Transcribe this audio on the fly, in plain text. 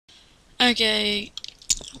Okay,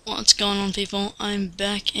 what's going on, people? I'm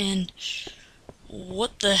back, and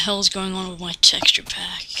what the hell's going on with my texture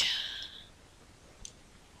pack?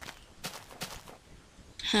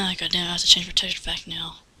 God damn, I have to change my texture pack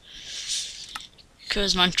now.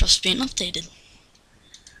 Because MineCraft's being updated.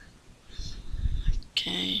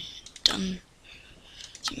 Okay, done.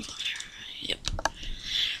 Yep.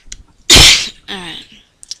 Alright,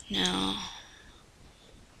 now...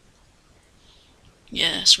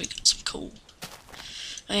 Yes, we got some coal.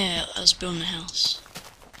 Oh yeah, I was building a house.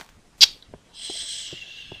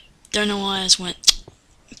 Don't know why I just went...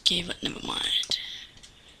 Okay, but never mind.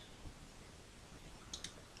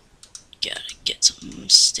 Gotta get some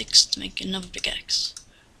sticks to make another pickaxe.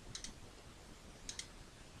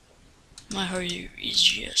 My hoe is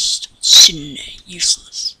just sitting there,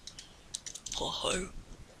 useless. Poor hoe.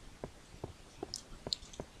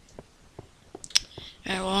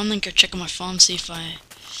 Alright, well, I'm gonna go check on my farm, see if I...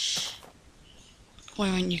 Why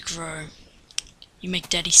won't you grow? You make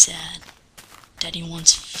Daddy sad. Daddy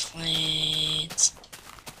wants flats.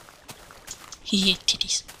 He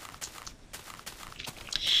titties.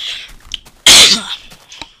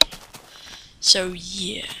 So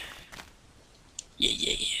yeah.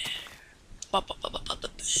 Yeah.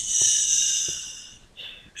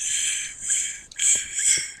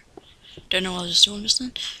 Don't know what I was doing just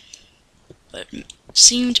then, but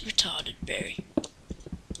seemed retarded very.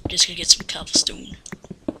 Just gonna get some cobblestone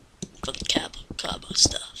for the cobble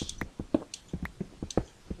stuff.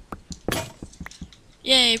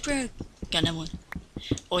 Yay, bro! Got another one.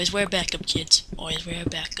 Always wear backup, kids. Always wear a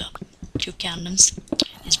backup. 2 condoms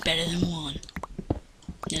is better than 1.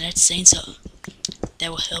 Now that's saying something. That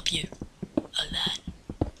will help you a lot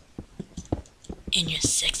in your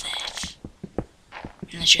sex life.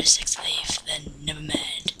 Unless you're a sex slave, then never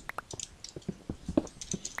mind.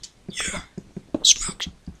 Yeah, smoke.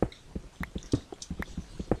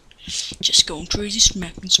 Just going crazy,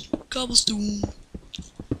 smacking some cobblestone.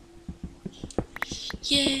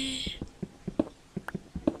 Yeah.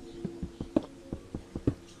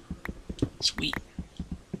 Sweet.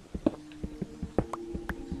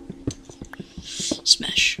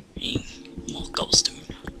 Smash. More cobblestone.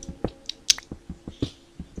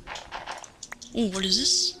 Oh, what is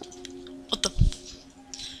this? What the f—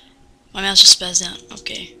 My mouse just spazzed out.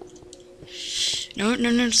 Okay. No,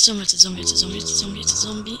 it's a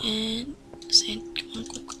zombie, and... Sand, come on,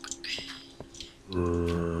 quick.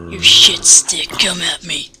 You shit stick, come at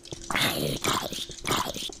me.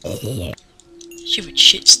 Stupid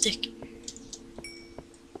shit stick.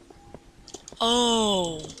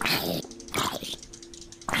 Oh.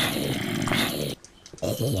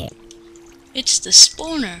 It's the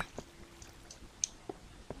spawner.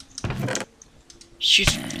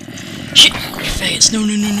 Shit, you faggots. No.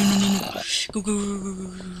 Go.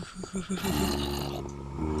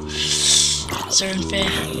 So unfair. I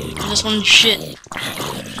just wanted shit.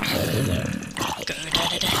 Go,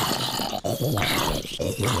 da.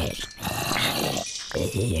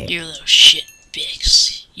 You little shit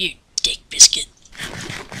bix. You dick biscuit.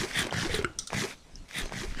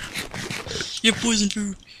 You're poison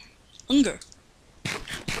food. Hunger.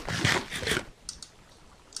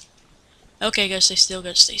 Okay, gotta stay still,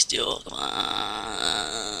 come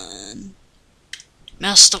on.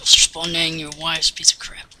 Mouse, stop responding, your wife's piece of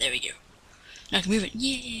crap. There we go. Now I can move it,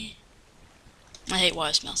 yeah. I hate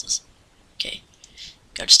wires mouses. Okay,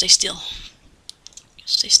 gotta stay still.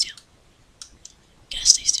 Just gotta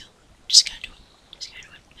stay still. Just gotta do it.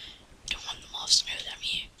 Don't want the mobs to know that I'm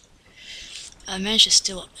here. I managed to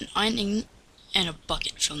steal up an iron and a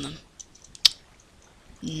bucket from them.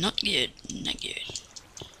 Not good.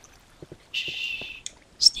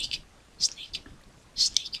 Sneak.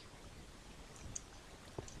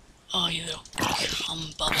 Oh, you little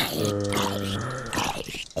humbug.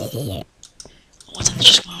 What's that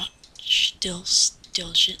just going on? Still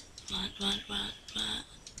shit. What?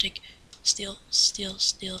 Take, steal.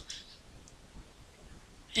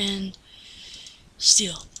 And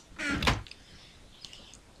steal. I'm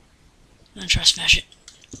gonna try to smash it.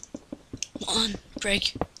 Come on,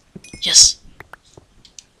 break. Yes.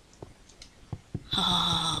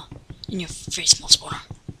 Ha. In your face, small spawner.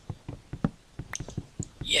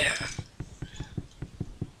 Yeah.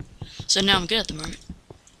 So now I'm good at the moment.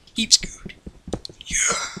 Heaps good.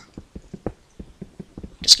 Yeah.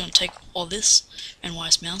 Just gonna take all this and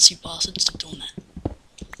wise mouse, you bastard, stop doing that.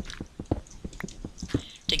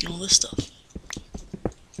 Taking all this stuff.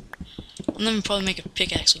 And then we'll probably make a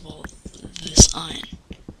pickaxe with all this iron.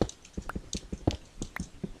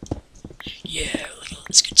 Yeah, look at all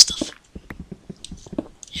this good stuff.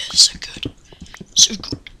 Yeah, so good.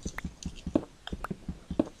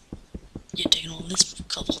 Yeah, taking all this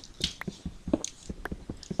cobble.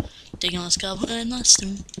 Taking all this cobble and my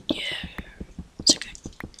stone. Yeah, it's okay.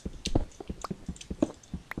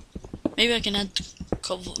 Maybe I can add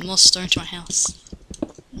cobble more stone to my house.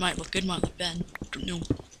 Might look good, might look bad. Don't know.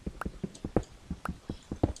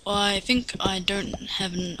 Well, I think I don't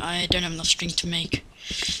have enough string to make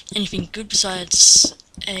anything good besides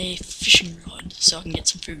a fishing rod, so I can get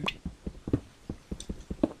some food.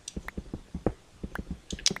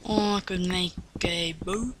 Or I could make a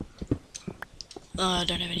bow. I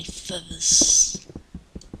don't have any feathers.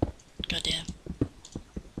 Goddamn.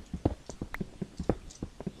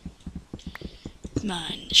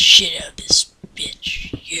 Mine the shit out of this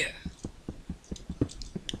bitch. Yeah.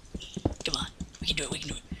 Come on. We can do it, we can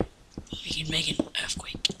do it. We can make an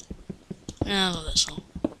earthquake. I love that song.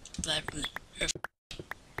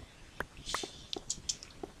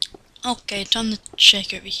 Okay, time to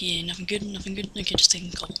check over here. Nothing good, nothing good. Okay, just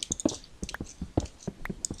taking cobble.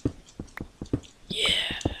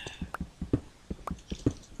 Yeah.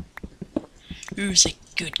 Who's a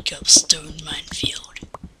good cobblestone minefield?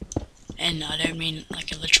 And I don't mean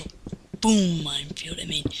like a literal boom minefield. I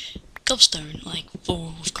mean cobblestone, like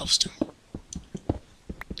full of cobblestone.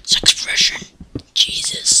 It's expression.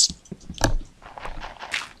 Jesus.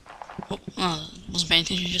 Oh, wasn't paying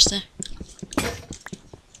attention just there.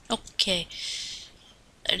 Okay.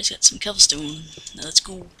 I just got some cobblestone. Now let's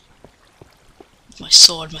go. My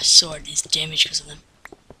sword is damaged because of them.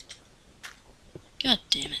 God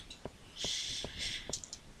damn it.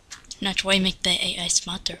 Now try to make the AI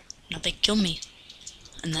smarter. Now they kill me.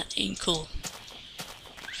 And that ain't cool.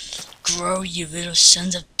 Grow, you little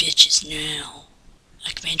sons of bitches now.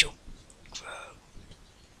 I command you. Grow.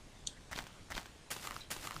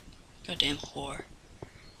 Goddamn whore.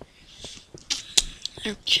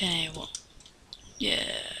 Okay, well. Yeah,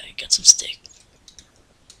 I got some steak.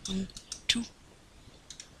 1, 2,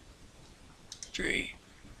 3.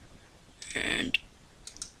 And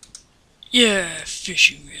yeah,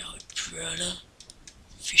 fishing rod, brother.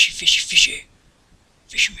 Fishy, fishy, fishy.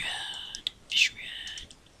 Fishing rod, fishing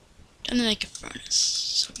rod. Time to make a furnace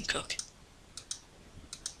so I can cook.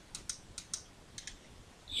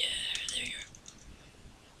 Yeah, there you go.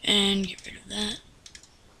 And get rid of that.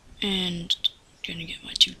 And gonna get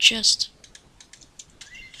my 2 chests.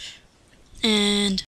 And